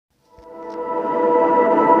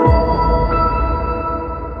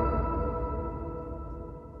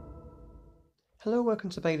welcome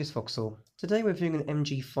to Baylis Vauxhall. Today we're viewing an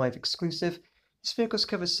MG5 exclusive. This vehicle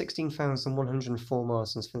covers 16,104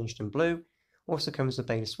 miles and is finished in blue. Also comes with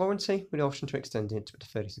a Baylis warranty with the option to extend it to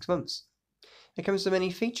 36 months. It comes with many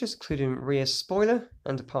features including rear spoiler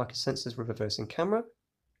and the parking sensors with reversing camera.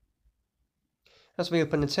 As we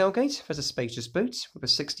open the tailgate, there's a spacious boot with a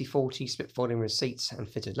 60/40 split folding rear seats and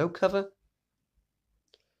fitted load cover.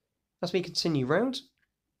 As we continue round,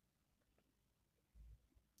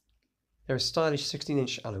 there are stylish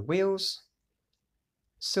 16-inch alloy wheels,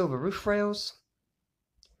 silver roof rails,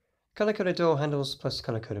 colour-coded door handles plus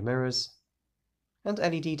colour-coded mirrors, and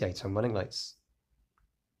LED daytime running lights.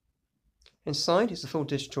 Inside is a full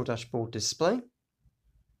digital dashboard display,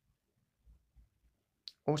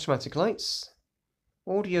 automatic lights,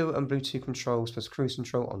 audio and Bluetooth controls plus cruise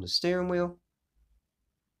control on the steering wheel,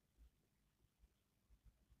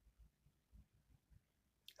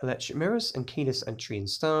 electric mirrors and keyless entry and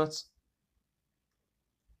start,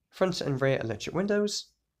 front and rear electric windows,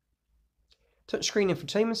 touchscreen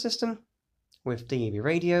infotainment system with DAB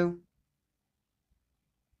radio,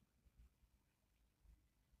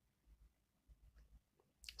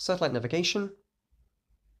 satellite navigation,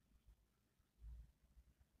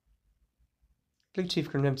 Bluetooth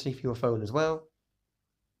connectivity for your phone as well,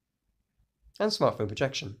 and smartphone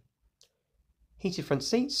projection, heated front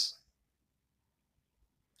seats,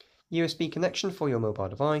 USB connection for your mobile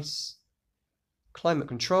device, climate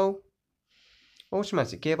control,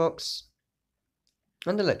 automatic gearbox,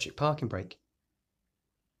 and electric parking brake,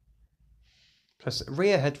 plus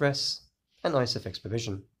rear headrests and ISOFIX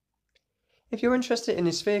provision. If you're interested in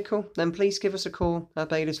this vehicle, then please give us a call at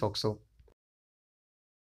Baylis Vauxhall.